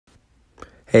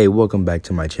Hey, welcome back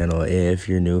to my channel. If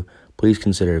you're new, please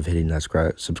consider hitting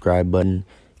that subscribe button.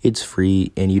 It's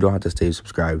free and you don't have to stay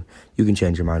subscribed. You can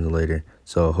change your mind later.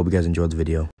 So hope you guys enjoyed the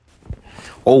video.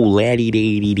 Oh,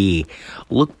 laddie-daddy-dee.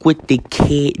 Look what the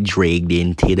cat dragged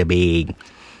into the bag.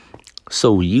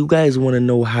 So you guys want to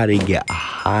know how to get a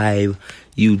Hive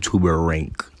YouTuber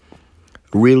rank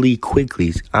really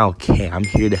quickly? Okay, I'm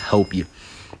here to help you.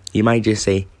 You might just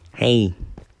say, hey,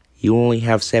 you only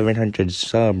have 700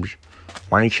 subs.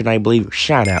 Why should I believe you?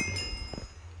 Shut up.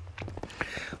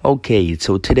 Okay,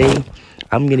 so today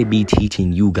I'm going to be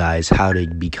teaching you guys how to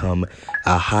become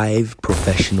a Hive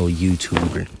professional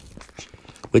YouTuber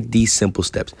with these simple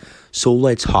steps. So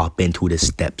let's hop into the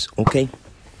steps, okay?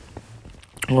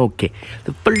 Okay,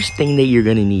 the first thing that you're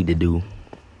going to need to do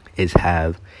is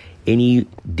have any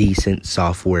decent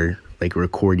software like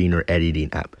recording or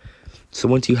editing app. So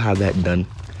once you have that done,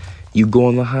 you go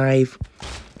on the Hive.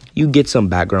 You get some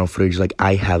background footage like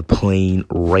I have playing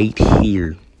right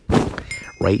here,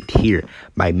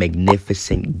 my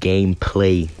magnificent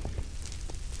gameplay.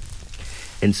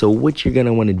 And so what you're going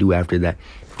to want to do after that,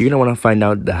 you're going to want to find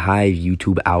out the Hive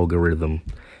YouTube algorithm.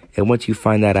 And once you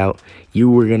find that out,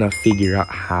 you are going to figure out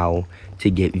how to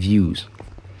get views.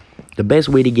 The best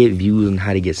way to get views and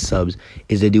how to get subs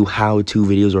is to do how-to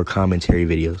videos or commentary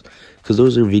videos, because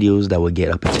those are videos that will get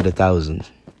up into the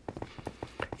thousands.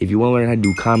 If you want to learn how to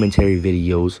do commentary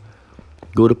videos,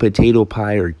 go to Potato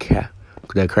Pie or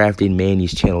the Crafting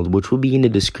Manny's channel, which will be in the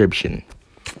description.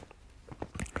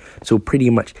 So pretty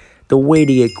much the way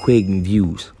to get quick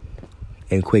views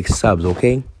and quick subs,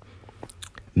 okay?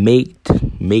 Make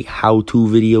how-to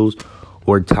videos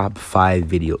or top 5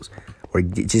 videos. Or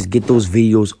just get those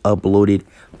videos uploaded,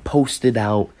 posted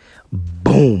out,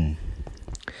 boom.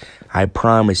 I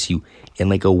promise you, in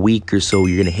like a week or so,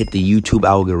 you're going to hit the YouTube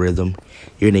algorithm.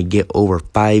 You're going to get over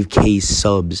 5K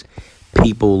subs,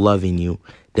 people loving you.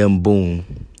 Then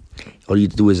boom. All you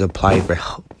have to do is apply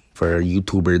for a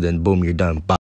YouTuber, then boom, you're done. Bye.